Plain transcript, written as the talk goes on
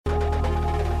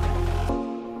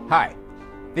Hi,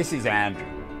 this is Andrew,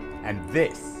 and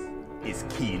this is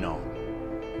Keen On,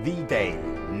 the daily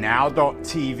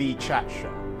now.tv chat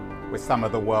show with some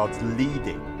of the world's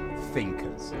leading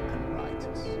thinkers and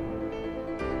writers.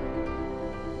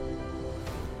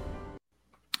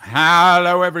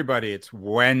 Hello, everybody. It's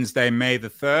Wednesday, May the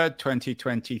 3rd,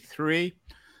 2023.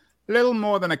 A little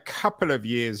more than a couple of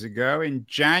years ago, in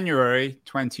January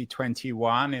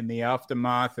 2021, in the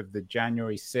aftermath of the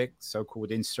January 6th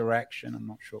so-called insurrection, I'm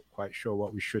not quite sure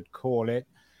what we should call it,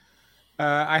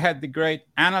 I had the great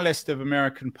analyst of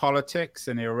American politics,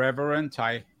 an irreverent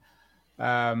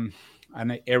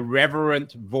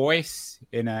voice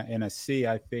in a sea,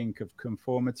 I think, of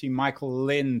conformity, Michael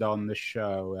Lind, on the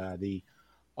show, the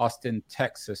Austin,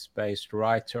 Texas-based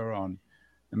writer on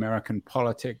American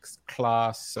politics,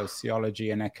 class,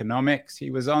 sociology, and economics.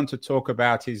 He was on to talk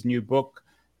about his new book,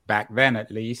 back then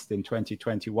at least, in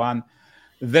 2021,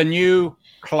 The New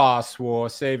Class War,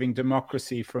 Saving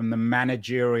Democracy from the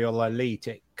Managerial Elite.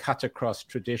 It cut across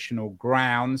traditional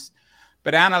grounds,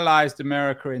 but analyzed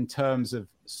America in terms of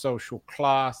social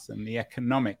class and the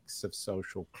economics of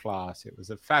social class. It was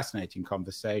a fascinating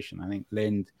conversation. I think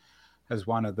Lind as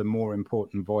one of the more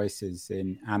important voices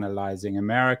in analyzing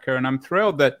America. And I'm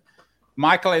thrilled that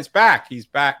Michael is back. He's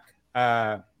back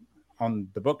on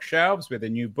the bookshelves with a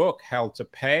new book, Hell to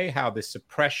Pay, How the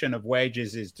Suppression of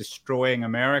Wages is Destroying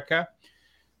America.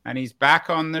 And he's back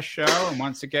on the show. And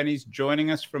once again, he's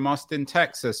joining us from Austin,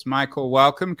 Texas. Michael,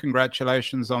 welcome.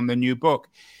 Congratulations on the new book.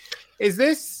 Is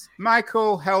this,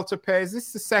 Michael, Hell to Pay, is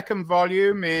this the second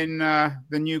volume in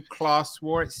The New Class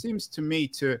War? It seems to me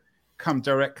to come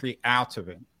directly out of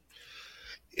it.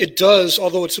 It does,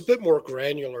 although it's a bit more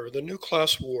granular. The New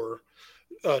Class War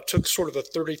took sort of a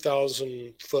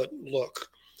 30,000-foot look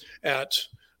at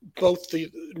both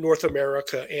the North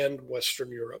America and Western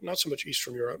Europe, not so much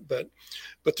Eastern Europe, but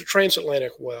the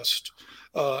transatlantic West.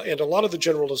 And a lot of the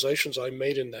generalizations I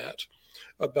made in that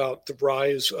about the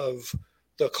rise of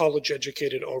the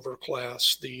college-educated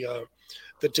overclass, the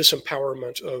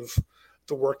disempowerment of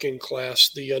the working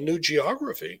class, the new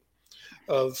geography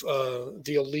of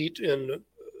the elite in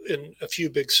a few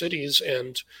big cities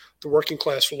and the working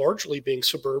class largely being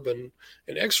suburban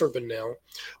and exurban now,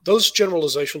 those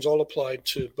generalizations all applied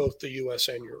to both the U.S.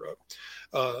 and Europe.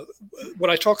 What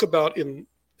I talk about in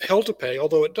Hell to Pay,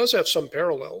 although it does have some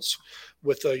parallels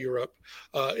with Europe,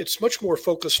 it's much more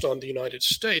focused on the United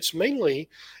States, mainly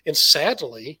and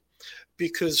sadly,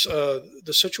 because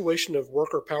the situation of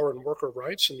worker power and worker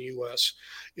rights in the U.S.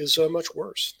 is much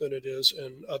worse than it is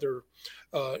in other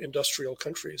industrial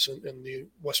countries in the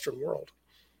Western world.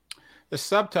 The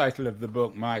subtitle of the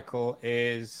book, Michael,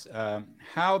 is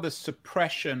How the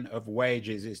Suppression of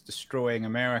Wages is Destroying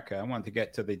America. I want to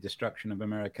get to the destruction of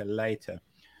America later.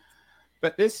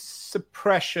 But this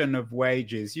suppression of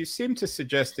wages, you seem to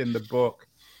suggest in the book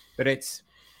that it's,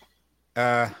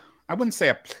 I wouldn't say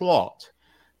a plot,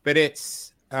 but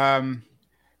it's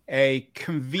a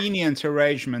convenient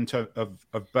arrangement of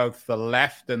both the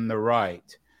left and the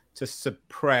right to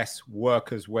suppress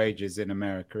workers' wages in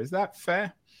America. Is that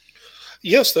fair?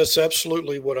 Yes, that's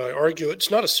absolutely what I argue. It's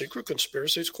not a secret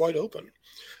conspiracy. It's quite open.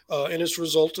 And it's a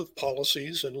result of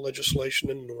policies and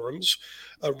legislation and norms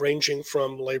ranging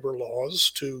from labor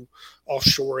laws to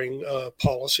offshoring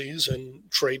policies and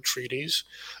trade treaties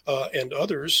and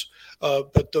others.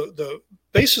 But the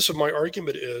basis of my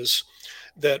argument is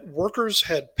that workers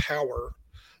had power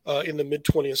in the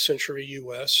mid-20th century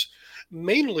U.S.,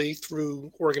 mainly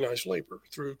through organized labor,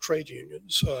 through trade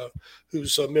unions,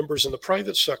 whose members in the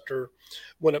private sector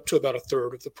went up to about a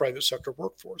third of the private sector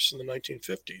workforce in the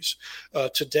 1950s.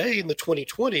 Today, in the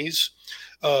 2020s,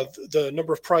 the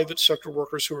number of private sector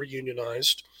workers who are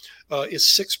unionized is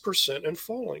 6% and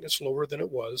falling. It's lower than it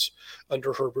was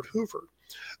under Herbert Hoover.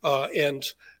 And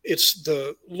it's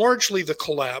largely the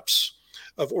collapse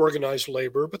of organized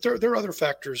labor, but there are other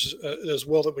factors as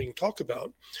well that we can talk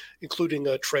about, including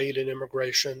trade and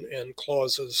immigration and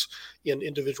clauses in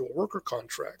individual worker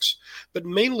contracts. But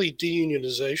mainly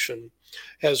deunionization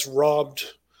has robbed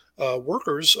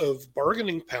workers of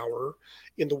bargaining power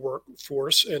in the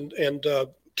workforce and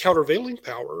countervailing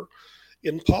power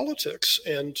in politics.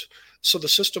 And so the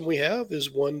system we have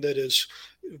is one that is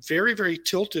very, very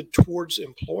tilted towards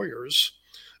employers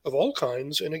of all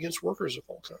kinds and against workers of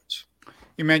all kinds.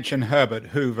 You mentioned Herbert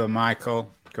Hoover,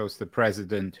 Michael, of course, the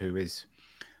president who is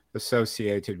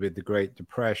associated with the Great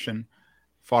Depression,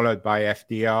 followed by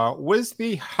FDR. Was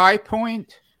the high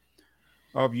point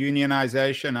of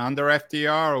unionization under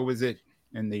FDR, or was it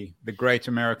in the great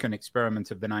American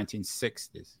experiment of the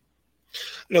 1960s?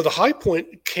 The high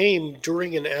point came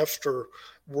during and after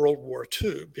World War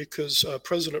II, because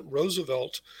President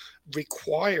Roosevelt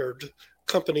required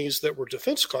companies that were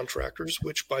defense contractors,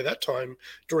 which by that time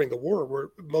during the war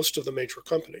were most of the major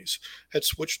companies, had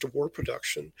switched to war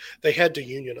production. They had to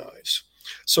unionize.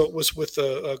 So it was with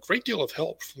a great deal of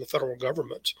help from the federal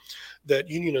government that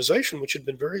unionization, which had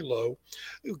been very low,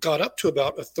 got up to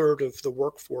about a third of the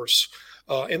workforce,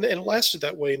 and lasted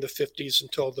that way in the 50s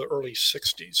until the early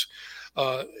 60s,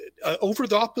 over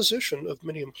the opposition of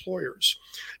many employers.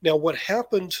 Now, what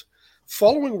happened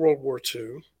following World War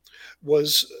II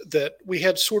was that we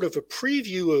had sort of a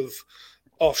preview of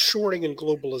offshoring and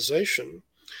globalization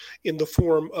in the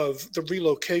form of the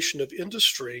relocation of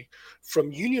industry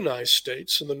from unionized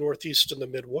states in the Northeast and the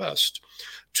Midwest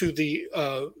to the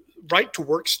right to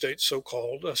work states,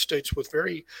 so-called states with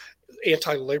very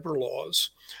anti-labor laws.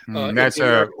 That's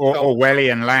a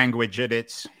Orwellian language at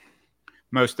its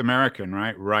most American,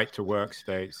 right? Right to work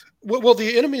states. Well,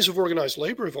 the enemies of organized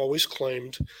labor have always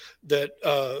claimed that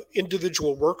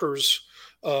individual workers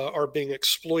are being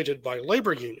exploited by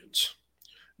labor unions,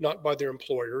 not by their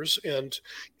employers, and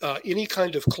any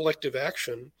kind of collective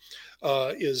action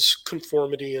is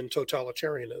conformity and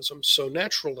totalitarianism. So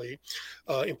naturally,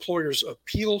 employers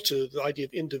appeal to the idea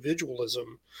of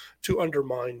individualism to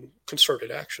undermine concerted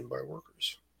action by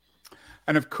workers.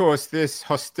 And of course, this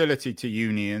hostility to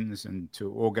unions and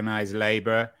to organized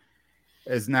labor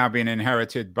has now been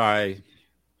inherited by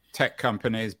tech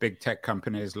companies, big tech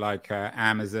companies like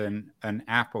Amazon and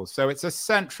Apple. So it's a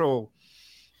central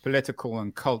political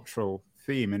and cultural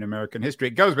theme in American history.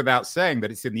 It goes without saying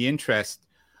that it's in the interest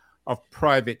of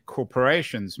private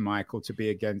corporations, Michael, to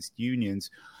be against unions.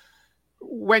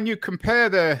 When you compare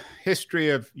the history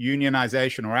of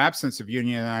unionization or absence of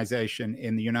unionization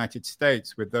in the United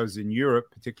States with those in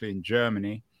Europe, particularly in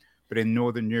Germany, but in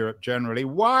Northern Europe generally,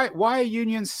 why are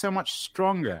unions so much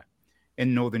stronger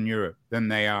in Northern Europe than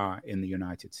they are in the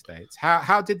United States?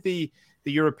 How did the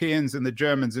Europeans and the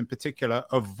Germans in particular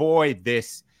avoid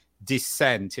this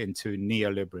descent into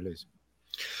neoliberalism?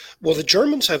 Well, the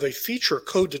Germans have a feature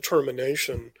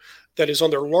co-determination that is on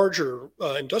their larger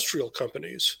industrial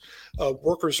companies.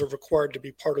 Workers are required to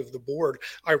be part of the board.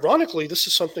 Ironically, this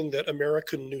is something that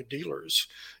American New Dealers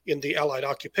in the Allied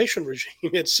occupation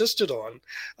regime insisted on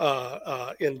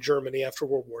in Germany after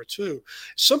World War II.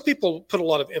 Some people put a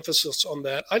lot of emphasis on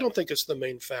that. I don't think it's the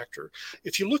main factor.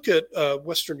 If you look at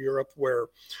Western Europe, where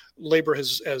labor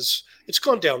has it's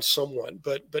gone down somewhat,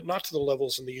 but not to the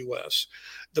levels in the U.S.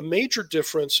 The major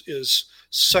difference is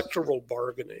sectoral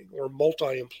bargaining or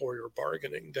multi-employer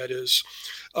bargaining. That is,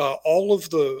 all of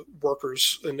the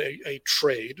workers in a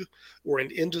trade or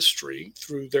an industry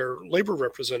through their labor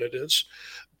representatives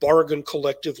bargain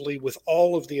collectively with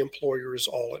all of the employers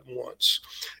all at once.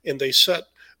 And they set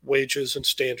wages and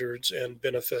standards and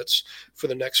benefits for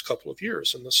the next couple of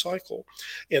years in the cycle.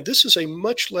 And this is a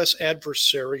much less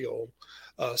adversarial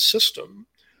system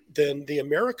than the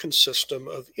American system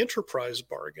of enterprise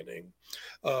bargaining,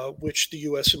 which the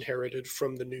U.S. inherited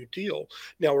from the New Deal.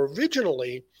 Now,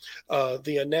 originally,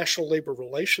 the National Labor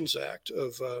Relations Act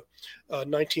of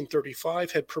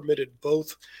 1935 had permitted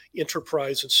both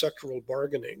enterprise and sectoral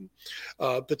bargaining,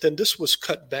 but then this was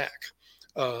cut back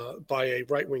by a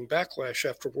right-wing backlash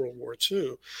after World War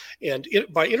II. And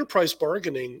by enterprise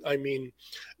bargaining, I mean,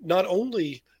 not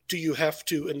only do you have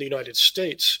to, in the United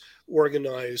States,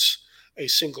 organize a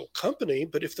single company,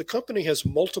 but if the company has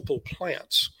multiple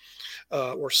plants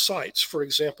or sites, for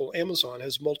example, Amazon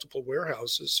has multiple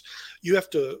warehouses, you have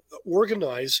to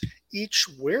organize each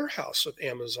warehouse of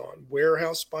Amazon,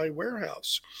 warehouse by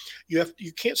warehouse.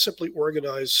 You can't simply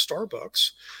organize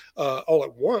Starbucks all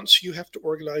at once. You have to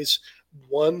organize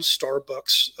one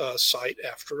Starbucks site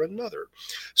after another.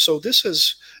 So that's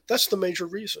the major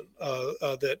reason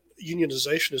that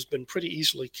unionization has been pretty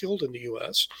easily killed in the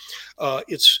U.S.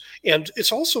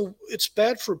 It's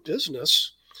bad for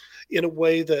business in a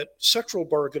way that sectoral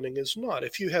bargaining is not.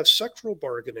 If you have sectoral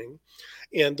bargaining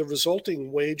and the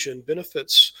resulting wage and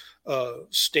benefits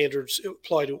standards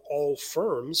apply to all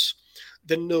firms,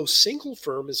 then no single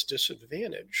firm is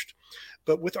disadvantaged.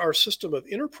 But with our system of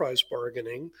enterprise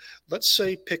bargaining, let's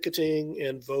say picketing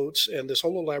and votes and this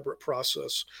whole elaborate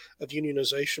process of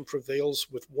unionization prevails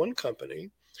with one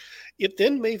company, it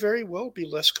then may very well be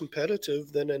less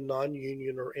competitive than a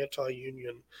non-union or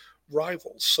anti-union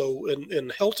rivals. So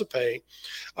in Hell to Pay,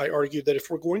 I argue that if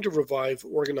we're going to revive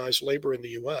organized labor in the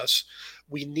U.S.,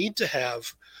 we need to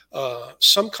have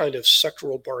some kind of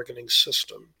sectoral bargaining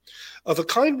system of a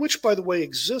kind which, by the way,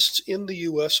 exists in the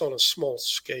U.S. on a small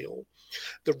scale.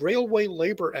 The Railway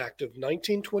Labor Act of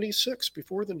 1926,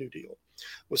 before the New Deal,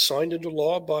 was signed into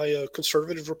law by a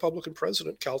conservative Republican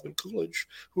president, Calvin Coolidge,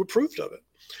 who approved of it.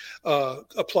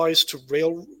 Applies to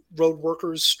railroad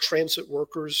workers, transit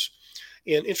workers,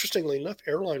 and interestingly enough,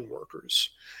 airline workers.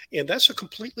 And that's a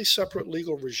completely separate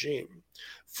legal regime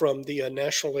from the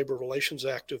National Labor Relations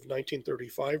Act of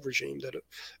 1935 regime that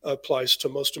applies to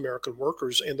most American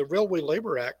workers. And the Railway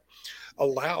Labor Act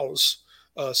allows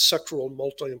sectoral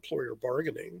multi-employer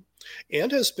bargaining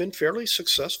and has been fairly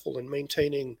successful in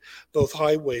maintaining both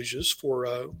high wages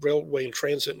for railway and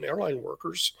transit and airline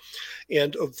workers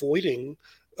and avoiding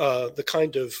the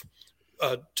kind of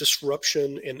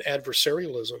disruption and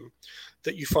adversarialism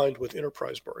that you find with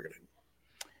enterprise bargaining.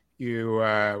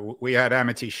 We had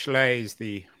Amity Shlaes,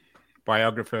 the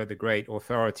biographer, the great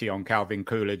authority on Calvin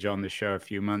Coolidge, on the show a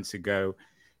few months ago.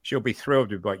 She'll be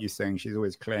thrilled with what you're saying. She's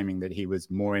always claiming that he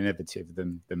was more innovative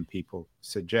than people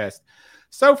suggest.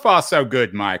 So far, so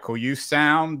good, Michael. You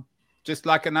sound just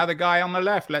like another guy on the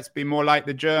left. Let's be more like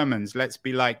the Germans. Let's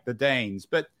be like the Danes.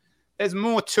 But there's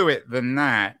more to it than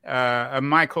that. A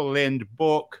Michael Lind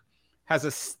book has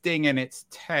a sting in its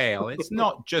tail. It's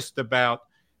not just about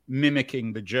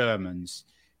mimicking the Germans.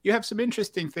 You have some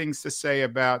interesting things to say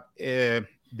about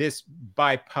this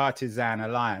bipartisan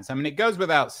alliance. I mean, it goes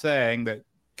without saying that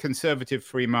conservative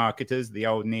free marketers, the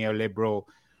old neoliberal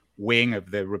wing of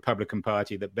the Republican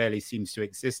Party that barely seems to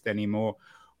exist anymore,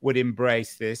 would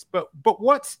embrace this. But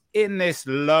what's in this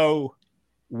low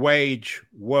wage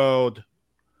world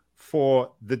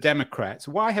for the Democrats?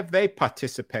 Why have they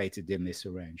participated in this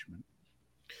arrangement?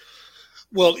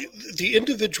 Well, the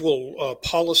individual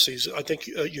policies, I think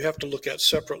you have to look at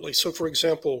separately. So, for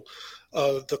example,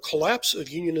 the collapse of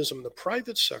unionism in the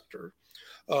private sector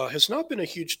has not been a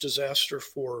huge disaster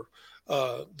for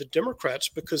the Democrats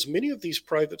because many of these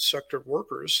private sector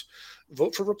workers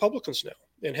vote for Republicans now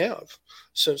and have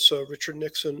since Richard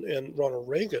Nixon and Ronald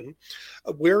Reagan.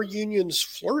 Where unions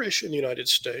flourish in the United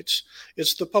States,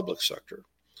 it's the public sector.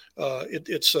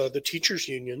 It's the teachers'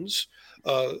 unions,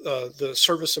 the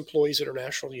Service Employees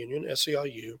International Union,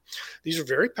 SEIU. These are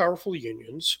very powerful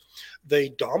unions. They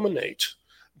dominate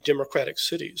democratic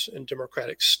cities and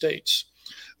democratic states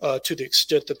to the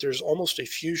extent that there's almost a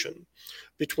fusion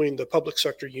between the public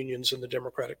sector unions and the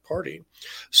Democratic Party.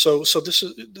 So this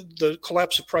is the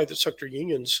collapse of private sector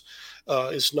unions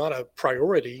is not a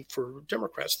priority for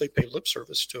Democrats. They pay lip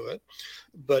service to it,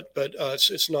 but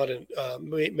it's not a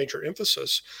major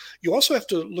emphasis. You also have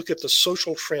to look at the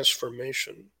social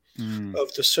transformation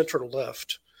of the center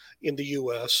left in the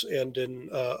U.S. and in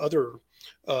other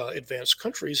advanced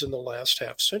countries in the last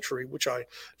half century, which I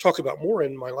talk about more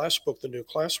in my last book, The New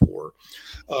Class War.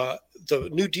 The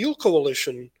New Deal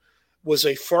coalition was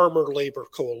a farmer-labor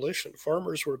coalition.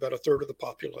 Farmers were about a third of the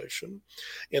population,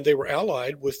 and they were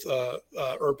allied with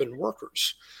urban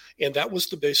workers. And that was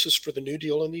the basis for the New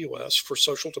Deal in the U.S., for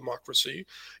social democracy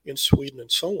in Sweden,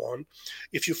 and so on.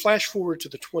 If you flash forward to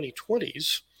the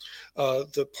 2020s,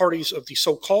 the parties of the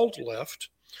so-called left,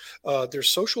 their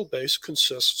social base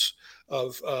consists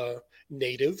of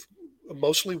native,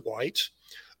 mostly white,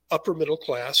 upper middle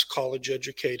class,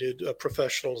 college-educated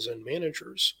professionals and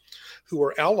managers who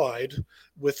are allied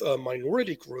with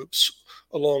minority groups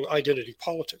along identity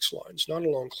politics lines, not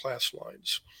along class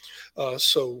lines.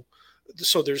 So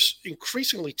there's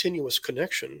increasingly tenuous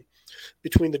connection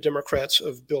between the Democrats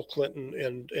of Bill Clinton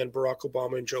and Barack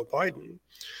Obama and Joe Biden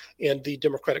and the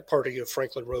Democratic Party of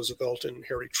Franklin Roosevelt and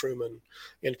Harry Truman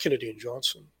and Kennedy and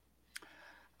Johnson.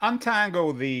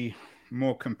 Untangle the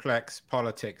more complex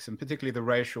politics, and particularly the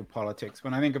racial politics.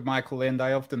 When I think of Michael Lind,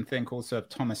 I often think also of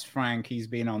Thomas Frank. He's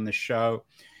been on the show.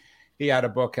 He had a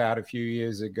book out a few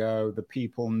years ago, The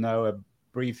People Know, A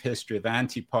Brief History of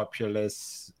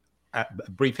Anti-Populists, A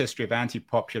Brief History of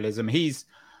Anti-Populism. He's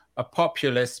a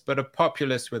populist, but a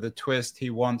populist with a twist.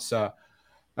 He wants a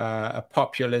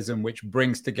populism which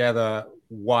brings together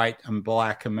white and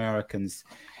black Americans.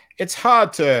 It's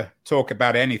hard to talk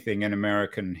about anything in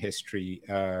American history,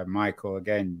 Michael.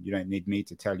 Again, you don't need me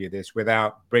to tell you this,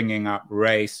 without bringing up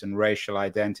race and racial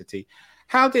identity.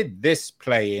 How did this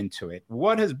play into it?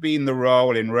 What has been the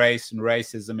role in race and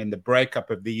racism in the breakup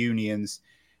of the unions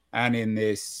and in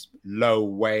this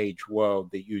low-wage world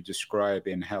that you describe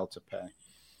in Hell to Pay?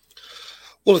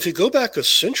 Well, if you go back a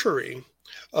century,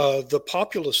 the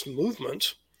populist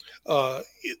movement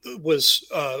was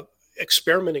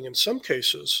experimenting in some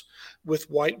cases with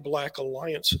white-black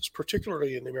alliances,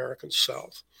 particularly in the American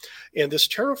South. And this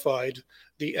terrified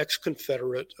the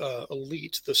ex-Confederate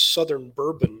elite, the Southern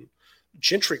Bourbon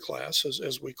gentry class,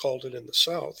 as we called it in the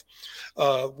South,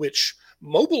 which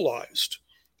mobilized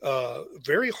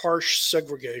very harsh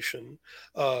segregation,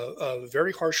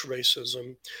 very harsh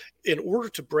racism, in order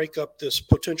to break up this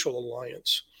potential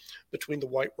alliance between the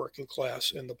white working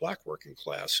class and the black working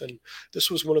class. And this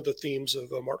was one of the themes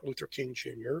of Martin Luther King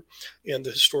Jr. and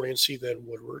the historian C. Van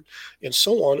Woodward, and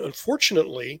so on.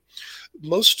 Unfortunately,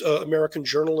 most American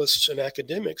journalists and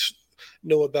academics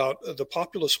know about the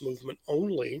populist movement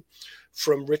only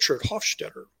from Richard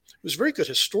Hofstadter. He was a very good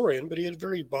historian, but he had a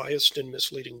very biased and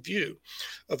misleading view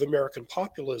of American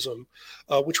populism,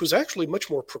 which was actually much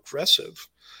more progressive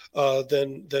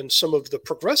than some of the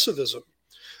progressivism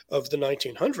of the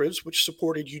 1900s, which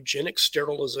supported eugenic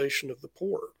sterilization of the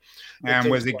poor. And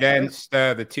was against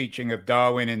the teaching of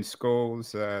Darwin in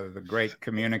schools. The great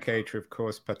communicator, of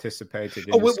course, participated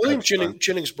in William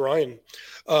Jennings Bryan.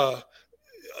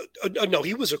 No,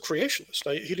 he was a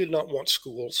creationist. He did not want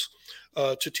schools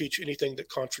to teach anything that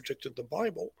contradicted the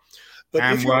Bible. But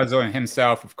and was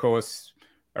himself, of course,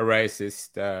 a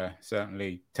racist,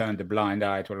 certainly turned a blind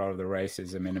eye to a lot of the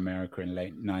racism in America in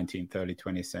late 19th, early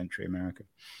 20th century America.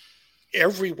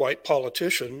 Every white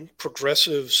politician,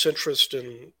 progressive, centrist,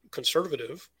 and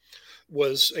conservative,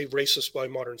 was a racist by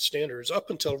modern standards up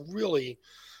until really,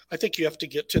 I think you have to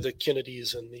get to the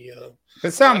Kennedys and the...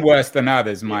 but some worse than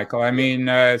others, Michael. I mean,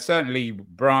 certainly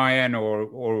Bryan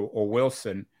or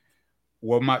Wilson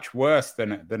were much worse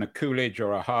than a Coolidge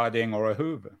or a Harding or a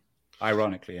Hoover,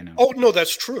 ironically enough. Oh, no,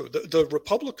 that's true. The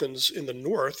Republicans in the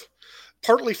North,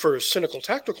 partly for cynical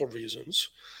tactical reasons,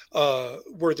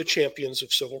 were the champions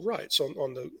of civil rights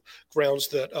on the grounds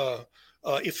that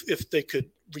if they could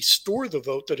restore the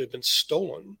vote that had been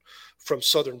stolen from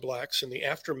Southern blacks in the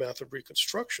aftermath of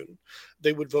Reconstruction,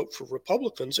 they would vote for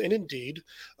Republicans. And indeed,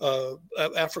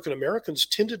 African Americans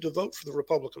tended to vote for the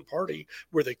Republican Party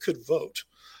where they could vote.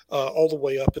 All the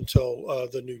way up until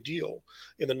the New Deal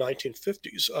in the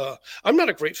 1950s. I'm not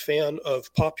a great fan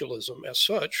of populism as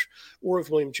such, or of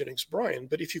William Jennings Bryan,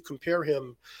 but if you compare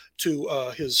him to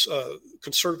his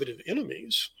conservative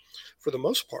enemies, for the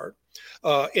most part,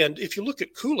 and if you look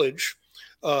at Coolidge,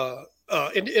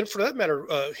 and for that matter,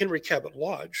 Henry Cabot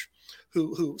Lodge,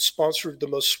 who sponsored the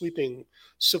most sweeping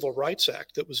Civil Rights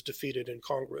Act that was defeated in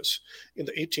Congress in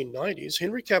the 1890s.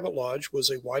 Henry Cabot Lodge was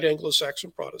a white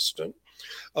Anglo-Saxon Protestant,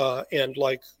 and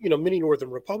like many Northern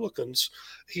Republicans,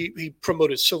 he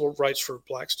promoted civil rights for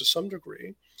blacks to some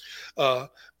degree,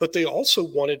 but they also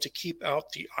wanted to keep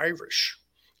out the Irish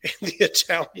and the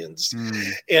Italians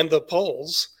and the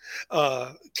Poles.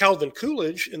 Calvin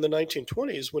Coolidge in the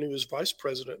 1920s, when he was vice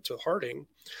president to Harding,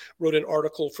 wrote an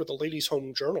article for the Ladies'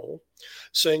 Home Journal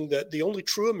saying that the only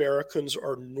true Americans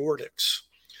are Nordics,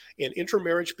 and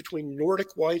intermarriage between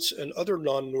Nordic whites and other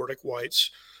non-Nordic whites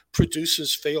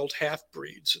produces failed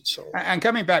half-breeds and so on. And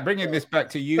coming back, bringing this back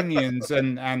to unions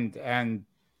and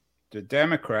the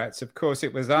Democrats, of course,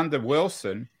 it was under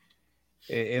Wilson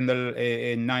in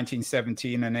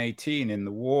 1917 and 18 in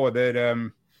the war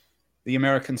that the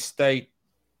American state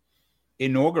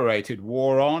inaugurated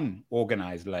war on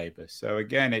organized labor. So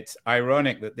again, it's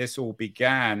ironic that this all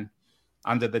began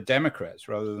under the Democrats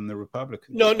rather than the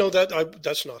Republicans. No,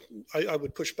 that's not. I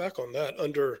would push back on that.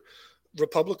 Under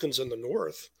Republicans in the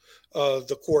North,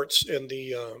 the courts and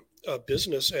the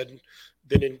business had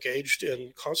been engaged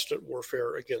in constant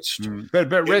warfare against. But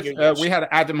Rich, we had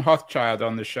Adam Hochschild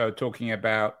on the show talking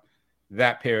about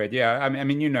that period. Yeah, I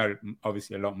mean,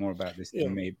 obviously a lot more about this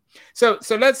than me. So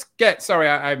let's get. Sorry,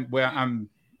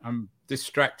 I'm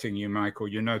distracting you, Michael.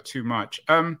 You know too much.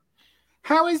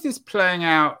 How is this playing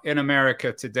out in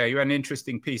America today? You had an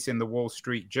interesting piece in the Wall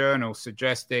Street Journal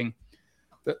suggesting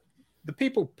that the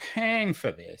people paying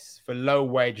for this, for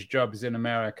low-wage jobs in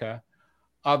America,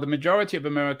 are the majority of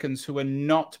Americans who are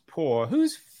not poor.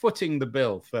 Who's footing the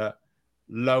bill for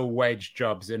low-wage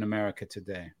jobs in America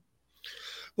today?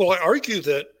 Well, I argue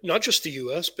that not just the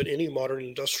U.S., but any modern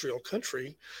industrial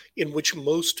country in which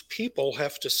most people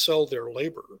have to sell their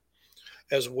labor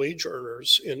as wage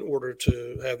earners in order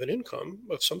to have an income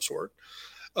of some sort.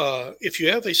 If you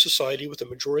have a society with a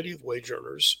majority of wage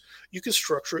earners, you can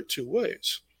structure it two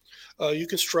ways. You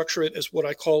can structure it as what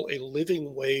I call a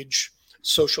living wage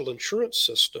social insurance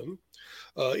system.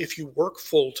 If you work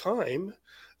full time,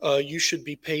 you should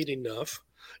be paid enough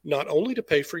not only to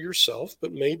pay for yourself,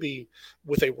 but maybe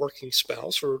with a working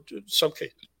spouse, or in some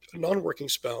case, a non-working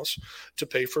spouse, to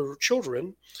pay for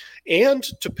children and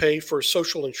to pay for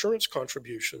social insurance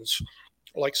contributions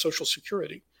like Social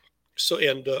Security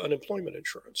and unemployment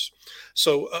insurance.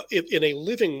 So in a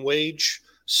living wage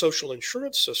social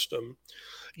insurance system,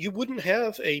 you wouldn't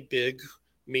have a big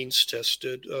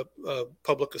means-tested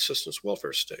public assistance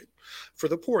welfare state for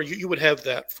the poor. You would have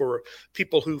that for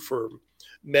people who, for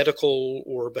medical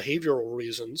or behavioral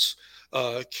reasons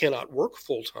cannot work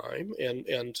full time,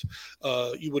 and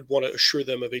you would want to assure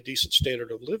them of a decent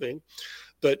standard of living,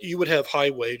 but you would have high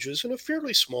wages and a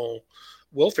fairly small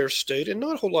welfare state and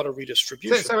not a whole lot of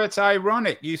redistribution. So it's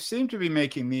ironic. You seem to be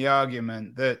making the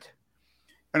argument that,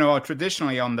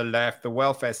 traditionally on the left, the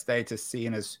welfare state is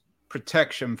seen as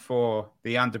protection for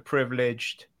the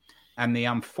underprivileged and the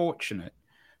unfortunate.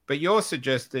 But you're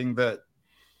suggesting that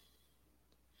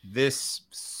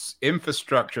this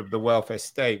infrastructure of the welfare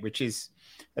state, which is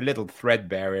a little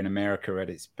threadbare in America at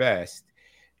its best,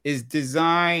 is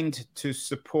designed to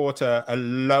support a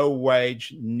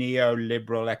low-wage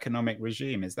neoliberal economic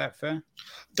regime. Is that fair?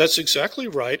 That's exactly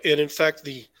right. And in fact,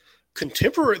 the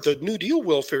New Deal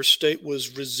welfare state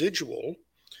was residual,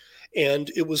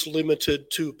 and it was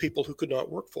limited to people who could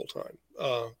not work full time.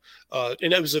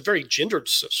 And it was a very gendered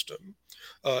system.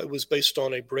 It was based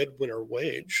on a breadwinner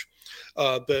wage.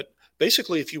 But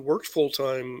basically, if you worked full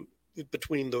time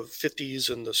between the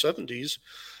 50s and the 70s,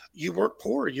 you weren't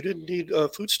poor. You didn't need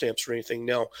food stamps or anything.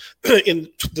 Now, in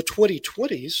the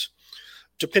 2020s,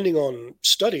 depending on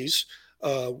studies,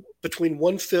 between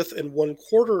 1/5 and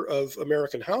 1/4 of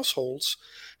American households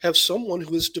have someone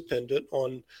who is dependent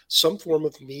on some form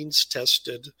of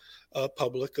means-tested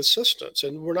public assistance.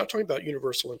 And we're not talking about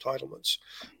universal entitlements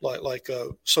like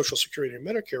Social Security and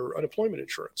Medicare or unemployment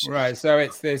insurance. Right. So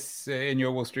it's this, in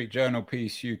your Wall Street Journal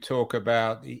piece, you talk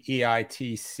about the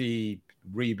EITC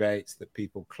rebates that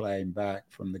people claim back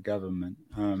from the government.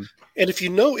 And if you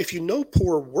know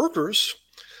poor workers,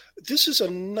 this is a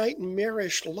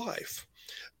nightmarish life,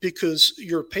 because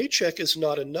your paycheck is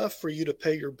not enough for you to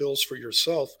pay your bills for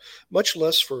yourself, much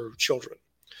less for children.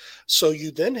 So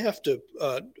you then have to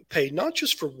pay not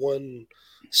just for one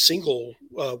single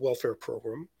welfare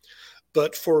program,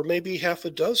 but for maybe half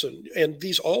a dozen. And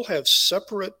these all have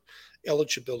separate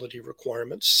eligibility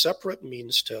requirements, separate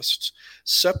means tests,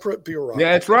 separate bureaucracy.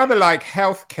 Yeah, it's rather like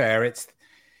healthcare. It's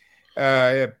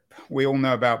we all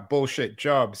know about bullshit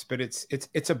jobs, but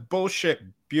it's a bullshit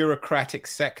bureaucratic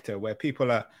sector where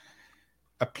people are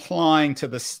applying to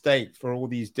the state for all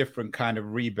these different kind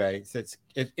of rebates. It's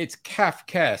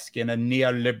Kafkaesque in a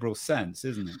neoliberal sense,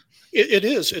 isn't it? It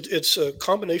is. It's a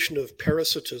combination of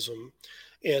parasitism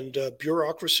and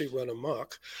bureaucracy run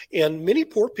amok. And many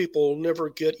poor people never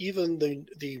get even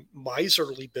the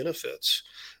miserly benefits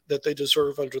that they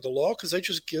deserve under the law because they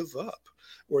just give up,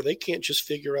 or they can't just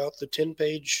figure out the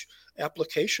 10-page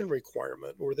application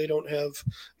requirement, or they don't have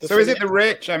the... So is it the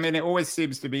rich? I mean, it always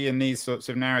seems to be in these sorts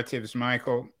of narratives,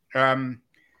 Michael.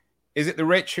 Is it the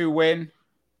rich who win?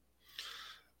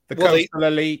 The coastal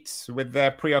elites with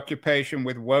their preoccupation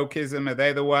with wokeism, are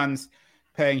they the ones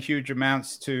paying huge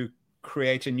amounts to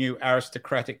create a new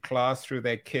aristocratic class through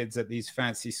their kids at these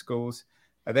fancy schools?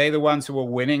 Are they the ones who are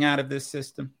winning out of this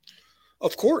system?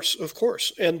 Of course.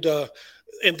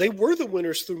 And they were the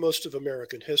winners through most of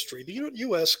American history. The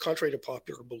U.S., contrary to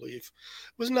popular belief,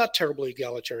 was not terribly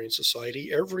egalitarian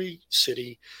society. Every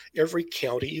city, every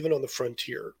county, even on the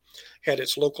frontier, had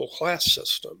its local class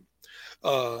system.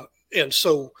 And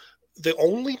so the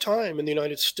only time in the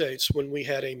United States when we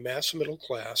had a mass middle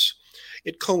class,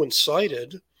 it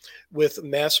coincided with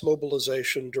mass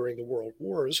mobilization during the World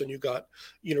Wars, and you got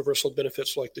universal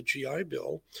benefits like the GI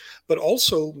Bill, but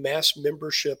also mass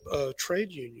membership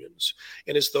trade unions.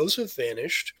 And as those have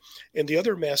vanished, and the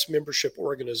other mass membership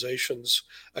organizations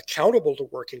accountable to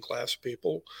working class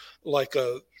people, like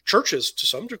churches to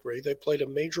some degree, they played a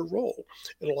major role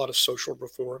in a lot of social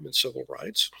reform and civil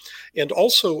rights. And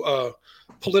also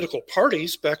political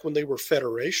parties, back when they were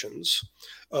federations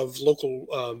of local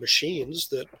machines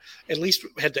that at least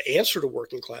had to answer to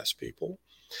working class people.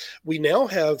 We now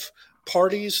have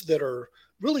parties that are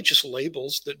really just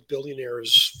labels that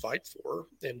billionaires fight for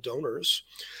and donors,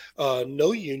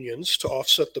 no unions to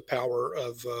offset the power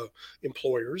of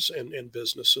employers and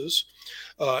businesses.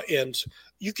 And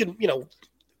you can,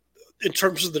 in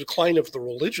terms of the decline of the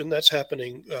religion, that's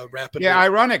happening rapidly. Yeah,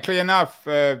 ironically enough,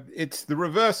 it's the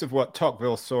reverse of what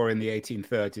Tocqueville saw in the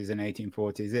 1830s and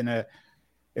 1840s.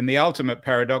 In the ultimate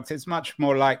paradox, it's much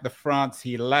more like the France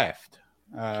he left,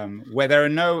 where there are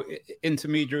no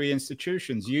intermediary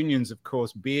institutions, unions, of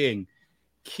course, being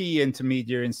key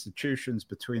intermediary institutions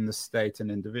between the state and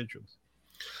individuals.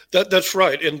 That's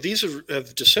right. And these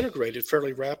have disintegrated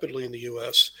fairly rapidly in the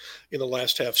U.S. in the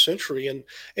last half century. And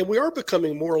we are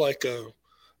becoming more like a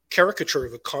caricature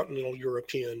of a continental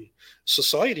European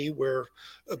society where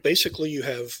basically you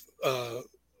have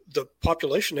the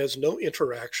population has no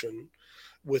interaction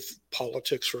with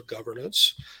politics or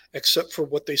governance, except for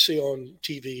what they see on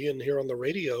TV and hear on the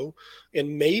radio.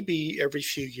 And maybe every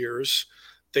few years,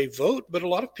 they vote, but a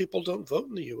lot of people don't vote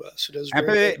in the U.S. It has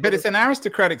but it's an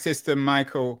aristocratic system,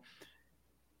 Michael,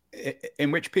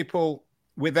 in which people,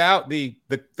 without the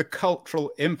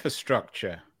cultural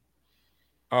infrastructure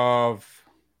of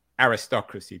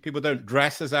aristocracy, people don't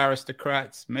dress as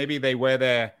aristocrats. Maybe they wear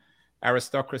their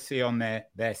aristocracy on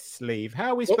their sleeve.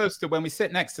 How are we supposed to, when we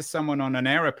sit next to someone on an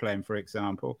aeroplane, for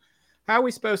example, how are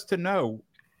we supposed to know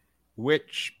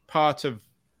which part of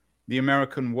the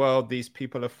American world these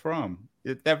people are from?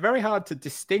 They're very hard to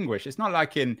distinguish. It's not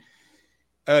like in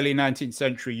early 19th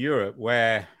century Europe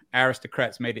where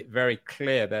aristocrats made it very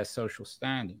clear their social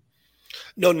standing.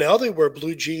 No, now they wear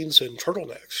blue jeans and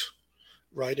turtlenecks,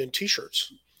 right, and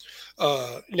T-shirts.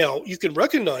 Now, you can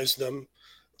recognize them.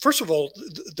 First of all,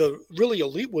 the really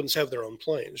elite ones have their own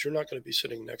planes. You're not going to be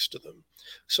sitting next to them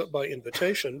except by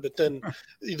invitation. But then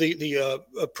the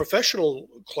professional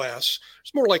class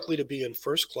is more likely to be in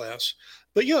first class.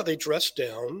 But yeah, they dress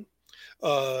down.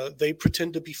 They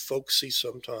pretend to be folksy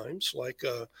sometimes, like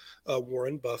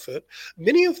Warren Buffett.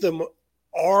 Many of them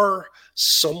are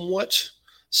somewhat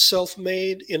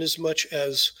self-made in as much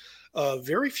as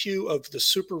very few of the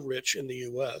super rich in the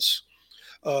U.S.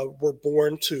 Were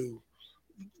born to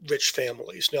rich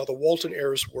families. Now, the Walton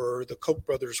heirs were, the Koch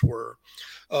brothers were.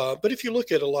 But if you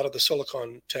look at a lot of the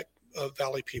Silicon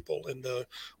Valley people and the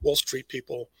Wall Street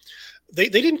people, they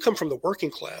didn't come from the working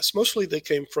class. Mostly they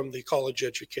came from the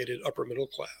college-educated upper middle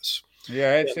class.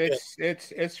 Yeah,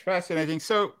 it's fascinating.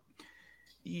 So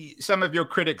some of your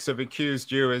critics have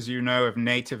accused you, as you know, of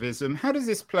nativism. How does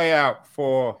this play out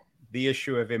for the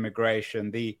issue of immigration?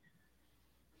 The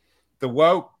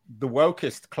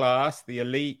wokest class, the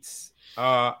elites,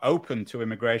 are open to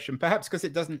immigration, perhaps because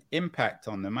it doesn't impact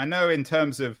on them. I know in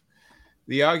terms of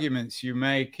the arguments you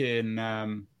make in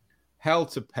Hell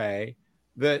to Pay,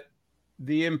 that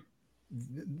the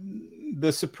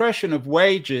suppression of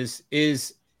wages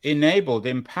is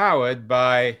empowered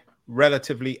by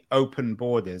relatively open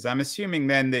borders. I'm assuming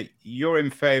then that you're in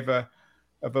favor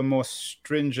of a more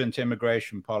stringent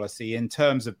immigration policy in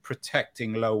terms of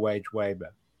protecting low-wage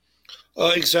labor.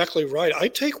 Exactly right. I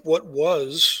take what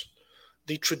was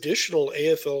the traditional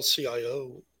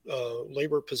AFL-CIO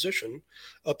labor position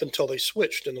up until they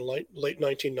switched in the late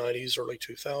 1990s, early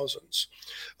 2000s.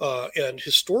 And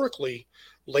historically,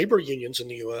 labor unions in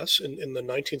the U.S. in the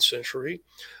 19th century,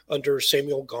 under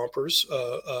Samuel Gompers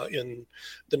in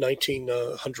the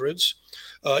 1900s,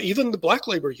 even the black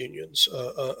labor unions,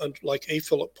 like A.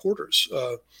 Philip Porter's,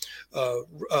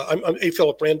 A.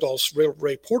 Philip Randolph's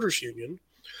Ray Porter's union,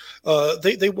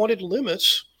 they wanted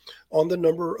limits on the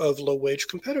number of low-wage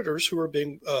competitors who are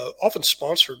being often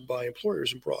sponsored by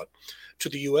employers and brought to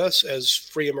the U.S. as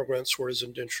free immigrants or as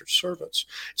indentured servants.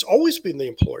 It's always been the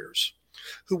employers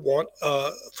who want,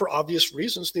 for obvious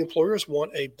reasons, the employers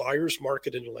want a buyer's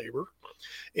market in labor,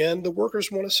 and the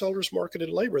workers want a seller's market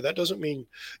in labor. That doesn't mean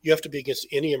you have to be against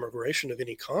any immigration of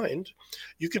any kind.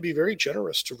 You can be very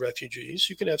generous to refugees.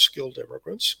 You can have skilled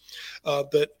immigrants.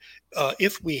 But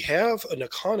if we have an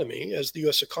economy, as the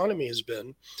U.S. economy has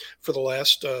been for the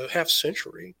last half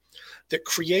century, that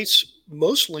creates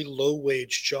mostly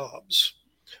low-wage jobs,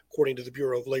 according to the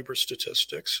Bureau of Labor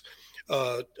Statistics,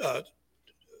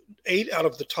 8 out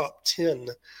of the top 10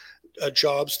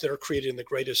 jobs that are created in the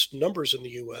greatest numbers in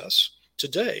the U.S.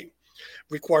 today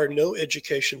require no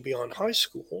education beyond high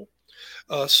school.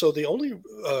 So the only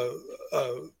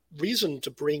reason to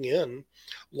bring in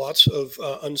lots of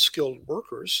unskilled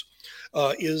workers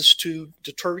is to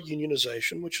deter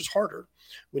unionization, which is harder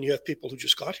when you have people who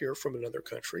just got here from another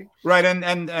country. Right, and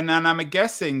I'm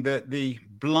guessing that the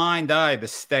blind eye the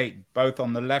state, both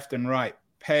on the left and right,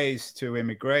 pays to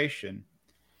immigration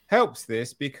helps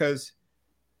this, because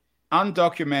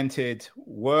undocumented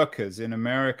workers in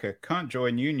America can't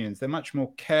join unions. They're much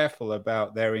more careful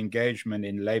about their engagement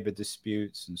in labor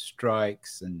disputes and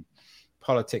strikes and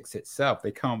politics itself.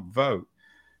 They can't vote.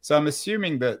 So I'm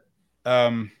assuming that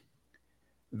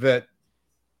that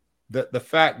the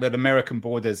fact that American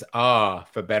borders are,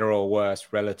 for better or worse,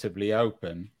 relatively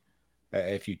open,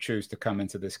 if you choose to come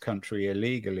into this country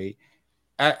illegally,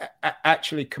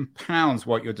 actually compounds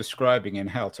what you're describing in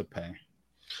Hell to Pay.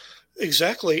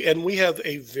 Exactly. And we have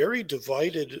a very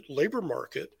divided labor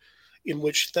market in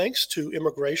which, thanks to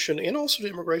immigration and also to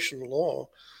immigration law,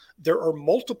 there are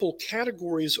multiple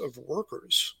categories of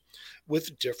workers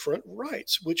with different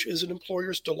rights, which is an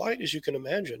employer's delight, as you can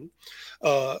imagine.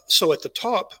 So at the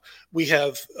top, we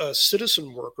have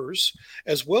citizen workers,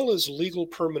 as well as legal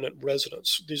permanent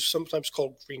residents. These are sometimes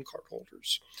called green card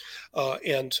holders.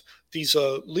 And these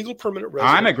legal permanent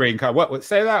residents... I'm a green card. What?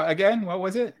 Say that again. What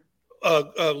was it?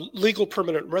 Legal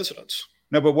permanent residents.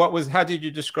 No, but how did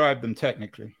you describe them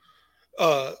technically?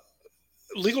 Uh,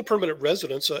 Legal permanent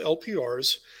residents,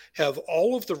 LPRs, have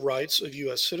all of the rights of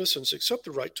U.S. citizens except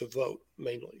the right to vote,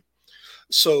 mainly.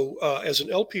 So, as an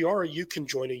LPR, you can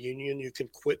join a union, you can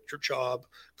quit your job,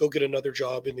 go get another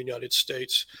job in the United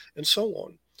States, and so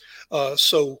on.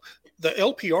 So, the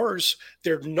LPRs,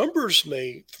 their numbers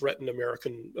may threaten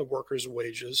American workers'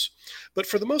 wages, but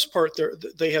for the most part,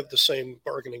 they have the same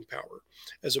bargaining power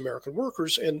as American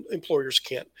workers, and employers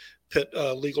can't pit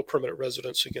legal permanent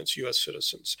residents against U.S.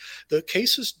 citizens. The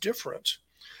case is different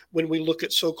when we look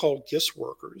at so called GIS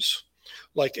workers,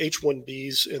 like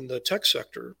H-1Bs in the tech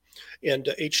sector and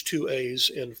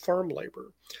H-2As in farm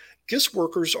labor. GIS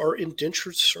workers are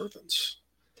indentured servants.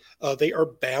 They are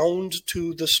bound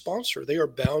to the sponsor. They are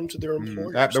bound to their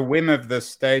employers. At the whim of the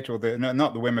state, or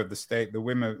not the whim of the state, the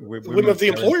whim of the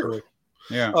employer.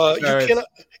 Yeah. You cannot,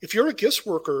 if you're a GIS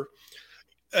worker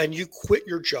and you quit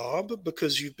your job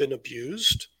because you've been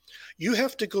abused, you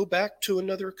have to go back to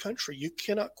another country. You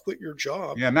cannot quit your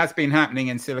job. Yeah, and that's been happening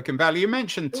in Silicon Valley. You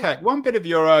mentioned tech. One bit of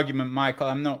your argument, Michael,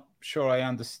 I'm not sure I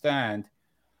understand.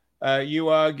 You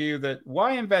argue that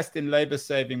why invest in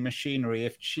labor-saving machinery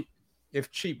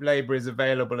if cheap labor is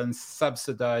available and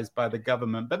subsidized by the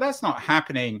government? But that's not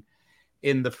happening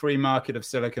in the free market of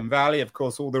Silicon Valley. Of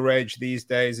course, all the rage these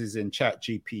days is in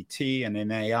ChatGPT and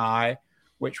in AI,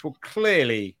 which will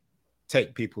clearly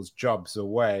take people's jobs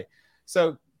away.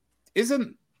 So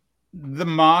isn't the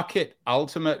market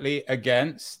ultimately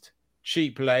against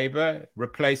cheap labor,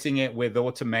 replacing it with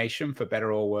automation, for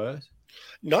better or worse?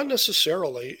 Not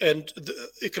necessarily. And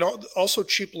it can also,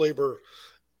 cheap labor,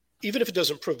 even if it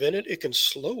doesn't prevent it, it can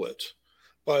slow it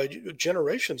by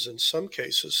generations in some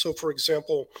cases. So, for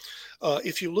example,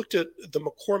 if you looked at the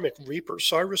McCormick Reaper,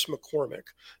 Cyrus McCormick,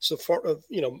 it's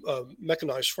a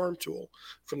mechanized farm tool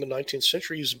from the 19th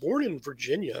century. He was born in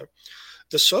Virginia.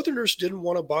 The Southerners didn't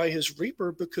want to buy his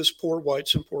Reaper because poor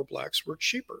whites and poor blacks were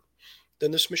cheaper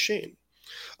than this machine.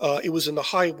 It was in the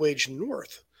high-wage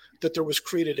North that there was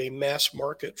created a mass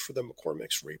market for the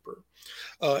McCormick's Reaper.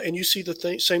 And you see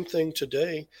the same thing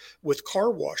today with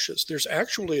car washes. There's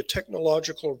actually a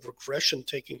technological regression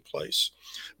taking place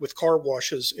with car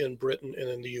washes in Britain and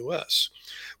in the US,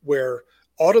 where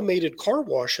automated car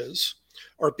washes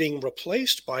are being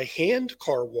replaced by hand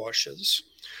car washes,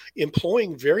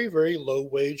 employing very, very low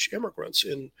wage immigrants.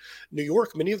 In New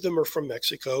York, many of them are from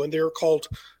Mexico, and they're called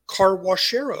car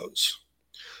washeros.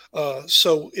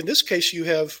 So in this case,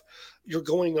 you're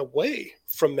going away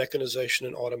from mechanization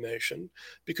and automation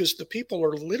because the people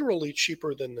are literally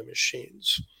cheaper than the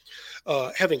machines.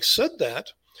 Having said that,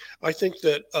 I think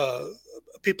that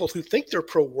people who think they're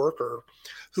pro-worker,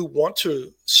 who want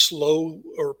to slow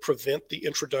or prevent the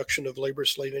introduction of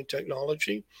labor-slaving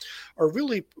technology, are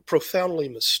really profoundly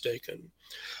mistaken.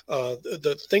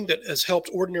 The thing that has helped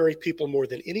ordinary people more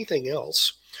than anything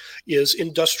else is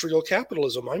industrial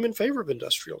capitalism. I'm in favor of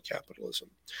industrial capitalism.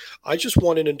 I just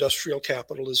want an industrial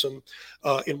capitalism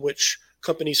in which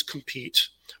companies compete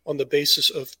on the basis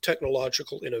of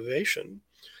technological innovation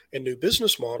and new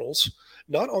business models,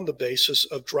 not on the basis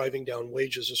of driving down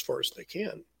wages as far as they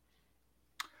can.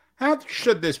 How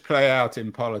should this play out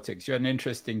in politics? You had an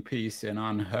interesting piece in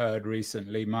Unheard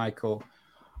recently, Michael,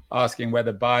 asking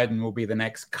whether Biden will be the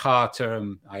next Carter,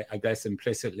 and I guess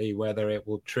implicitly whether it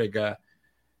will trigger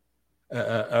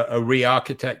a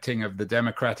re-architecting of the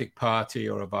Democratic Party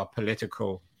or of our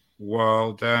political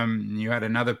world. You had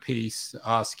another piece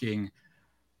asking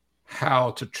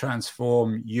how to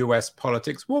transform US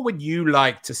politics. What would you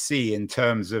like to see in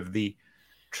terms of the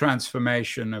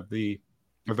transformation of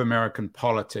American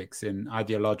politics in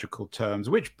ideological terms?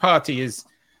 Which party is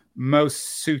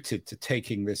most suited to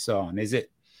taking this on? Is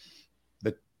it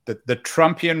the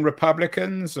Trumpian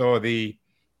Republicans or the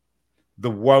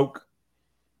woke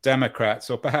Democrats,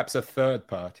 or perhaps a third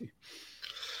party?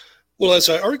 Well, as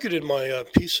I argued in my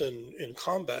piece in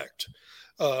Combat,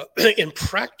 in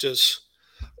practice,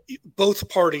 both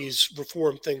parties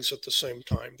reform things at the same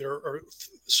time. There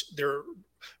are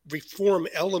reform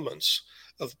elements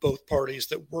of both parties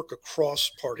that work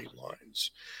across party lines.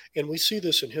 And we see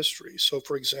this in history. So,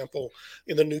 for example,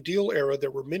 in the New Deal era, there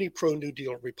were many pro-New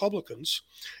Deal Republicans,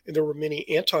 and there were many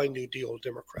anti-New Deal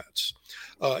Democrats.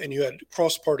 And you had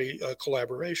cross-party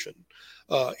collaboration.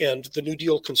 And the New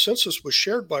Deal consensus was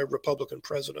shared by Republican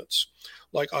presidents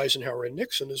like Eisenhower and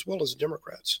Nixon, as well as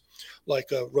Democrats like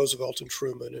Roosevelt and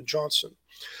Truman and Johnson.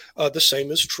 The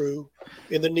same is true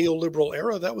in the neoliberal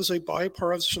era. That was a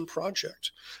bipartisan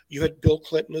project. You had Bill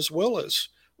Clinton as well as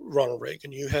Ronald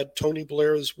Reagan. You had Tony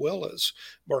Blair as well as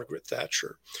Margaret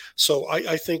Thatcher. So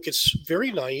I think it's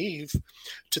very naive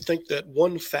to think that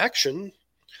one faction,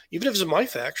 even if it's my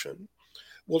faction,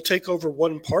 will take over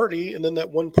one party, and then that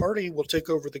one party will take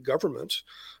over the government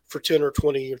for 10 or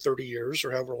 20 or 30 years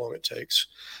or however long it takes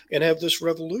and have this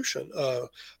revolution.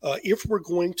 If we're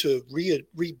going to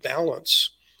rebalance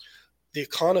the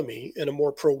economy in a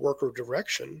more pro-worker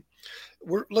direction,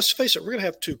 let's face it, we're going to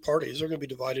have two parties. They're going to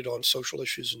be divided on social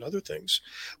issues and other things.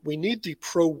 We need the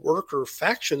pro-worker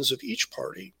factions of each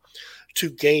party to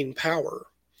gain power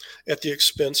at the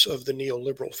expense of the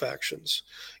neoliberal factions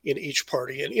in each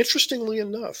party. And interestingly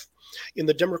enough, in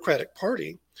the Democratic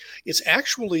Party, it's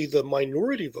actually the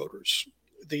minority voters,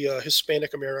 the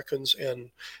Hispanic Americans and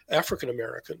African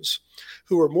Americans,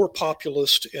 who are more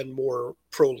populist and more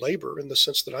pro-labor in the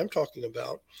sense that I'm talking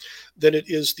about, than it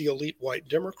is the elite white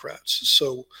Democrats.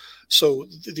 So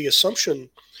the assumption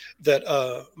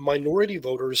that minority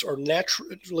voters are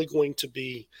naturally going to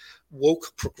be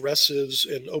woke progressives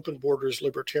and open borders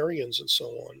libertarians and so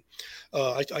on,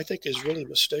 I think is really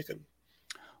mistaken.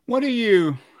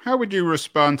 How would you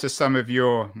respond to some of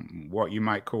your, what you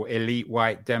might call elite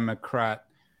white Democrat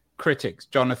critics?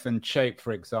 Jonathan Chait,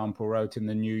 for example, wrote in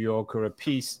the New Yorker a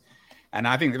piece, and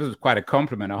I think this was quite a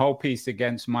compliment, a whole piece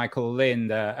against Michael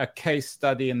Lind, a case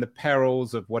study in the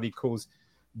perils of what he calls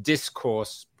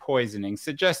discourse poisoning,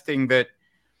 suggesting that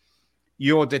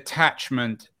your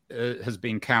detachment has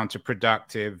been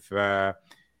counterproductive.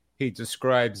 He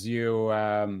describes you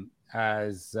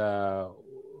as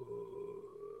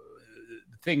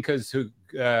thinkers who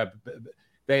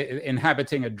they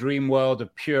inhabiting a dream world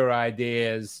of pure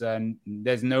ideas, and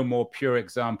there's no more pure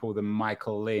example than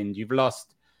Michael Lind. You've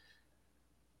lost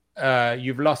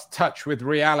touch with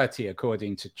reality,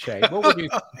 according to Che.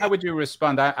 How would you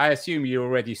respond? I assume you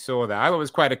already saw that. I thought it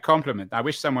was quite a compliment. I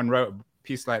wish someone wrote a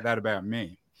piece like that about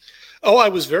me. Oh, I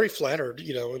was very flattered,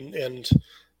 and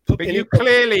but you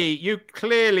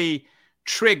clearly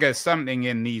trigger something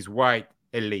in these white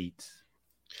elites.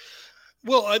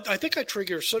 Well, I think I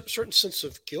trigger a certain sense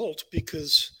of guilt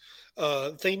because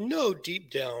they know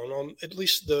deep down, on at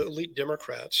least the elite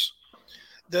Democrats,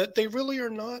 that they really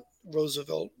are not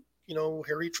Roosevelt,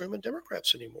 Harry Truman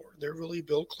Democrats anymore. They're really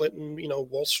Bill Clinton,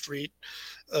 Wall Street,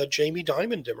 Jamie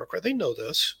Dimon Democrat. They know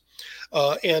this.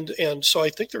 And so I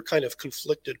think they're kind of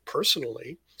conflicted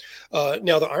personally.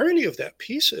 Now, the irony of that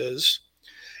piece is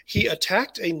he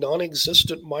attacked a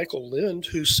non-existent Michael Lind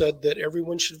who said that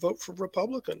everyone should vote for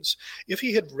Republicans. If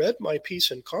he had read my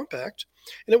piece in Compact,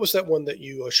 and it was that one that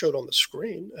you showed on the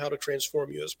screen, How to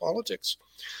Transform U.S. Politics,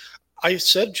 I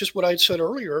said just what I'd said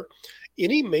earlier.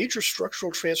 Any major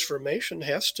structural transformation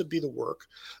has to be the work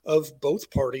of both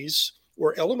parties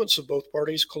or elements of both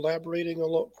parties collaborating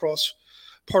across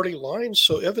party lines.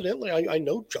 So evidently, I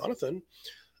know Jonathan.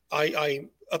 I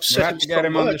upset him so much. Get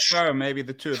him on the show. Maybe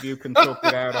the two of you can talk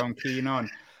it out on Keen On.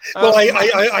 Well,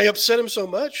 I upset him so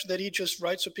much that he just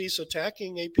writes a piece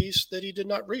attacking a piece that he did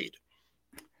not read.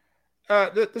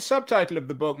 The subtitle of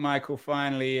the book, Michael,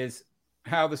 finally, is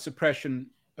How the Suppression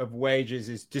of Wages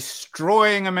is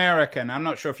Destroying America. And I'm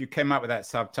not sure if you came up with that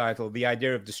subtitle. The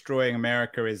idea of destroying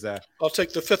America is I'll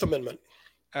take the Fifth Amendment.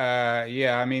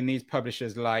 Yeah, I mean, these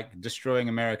publishers like destroying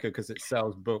America because it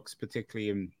sells books,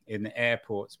 particularly in the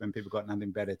airports when people got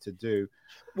nothing better to do.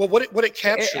 Well, what it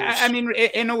captures... I mean,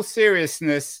 in all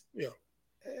seriousness, yeah,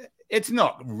 it's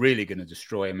not really going to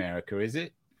destroy America, is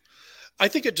it? I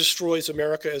think it destroys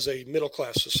America as a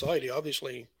middle-class society.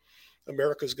 Obviously,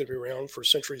 America is going to be around for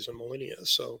centuries and millennia.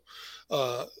 So,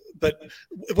 but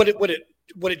what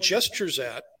it gestures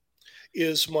at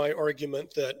is my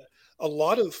argument that a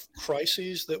lot of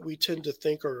crises that we tend to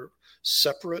think are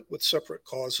separate with separate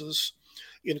causes,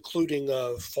 including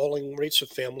falling rates of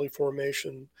family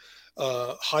formation,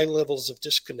 high levels of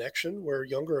disconnection, where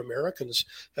younger Americans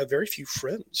have very few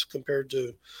friends compared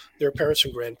to their parents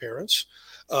and grandparents,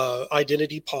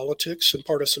 identity politics and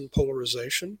partisan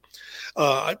polarization.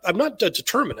 I'm not a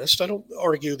determinist. I don't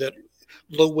argue that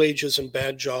low wages and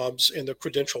bad jobs and the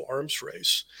credential arms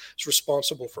race is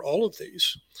responsible for all of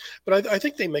these, but I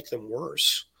think they make them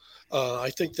worse. I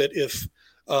think that if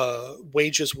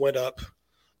wages went up,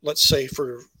 let's say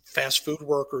for fast food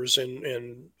workers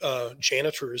and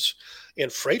janitors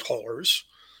and freight haulers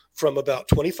from about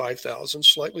 25,000,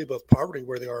 slightly above poverty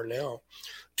where they are now,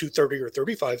 to 30 or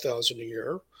 35,000 a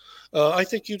year, I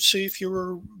think you'd see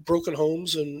fewer broken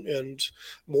homes and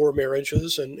more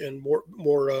marriages and more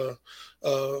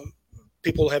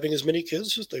people having as many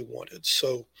kids as they wanted.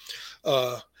 So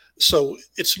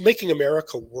it's making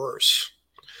America worse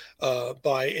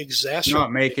by exacerbating.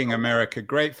 Not making America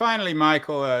great. Finally,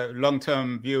 Michael,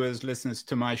 long-term viewers, listeners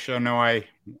to my show know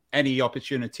any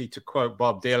opportunity to quote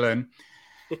Bob Dylan,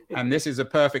 and this is a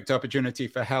perfect opportunity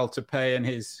for Hal to pay in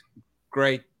his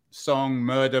great song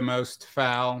Murder Most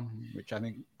Foul, which I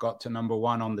think got to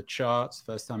 #1 on the charts,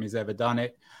 first time he's ever done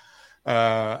it.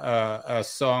 A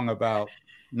song about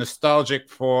nostalgic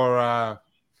for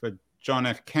John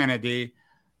F. Kennedy,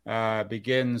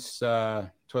 begins,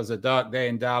 "'Twas a Dark Day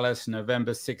in Dallas,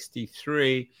 November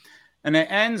 63. And it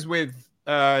ends with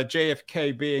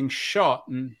JFK being shot,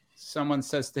 and someone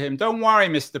says to him, "Don't worry,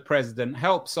 Mr. President,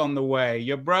 help's on the way.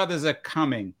 Your brothers are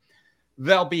coming.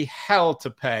 There'll be hell to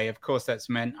pay." Of course, that's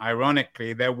meant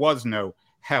ironically. There was no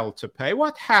hell to pay.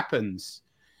 What happens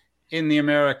in the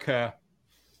America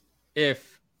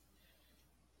if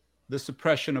the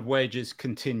suppression of wages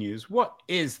continues? What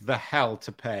is the hell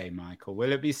to pay, Michael?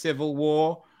 Will it be civil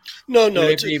war? No.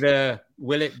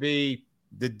 Will it be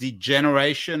the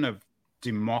degeneration of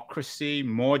democracy,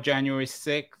 more January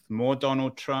 6th, more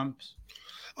Donald Trumps?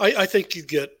 I think you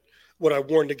get what I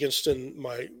warned against in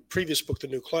my previous book, The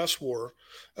New Class War,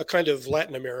 a kind of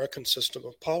Latin American system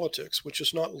of politics, which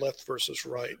is not left versus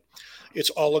right.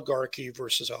 It's oligarchy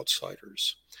versus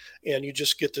outsiders. And you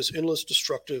just get this endless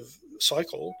destructive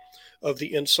cycle of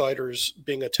the insiders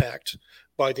being attacked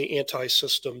by the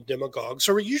anti-system demagogues,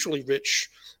 who are usually rich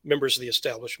members of the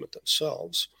establishment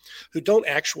themselves, who don't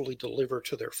actually deliver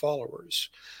to their followers.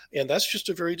 And that's just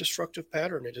a very destructive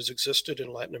pattern. It has existed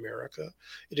in Latin America.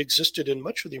 It existed in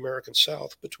much of the American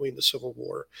South between the Civil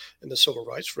War and the Civil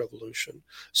Rights Revolution.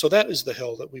 So that is the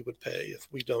hell that we would pay if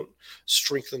we don't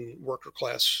strengthen worker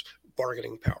class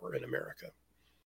bargaining power in America.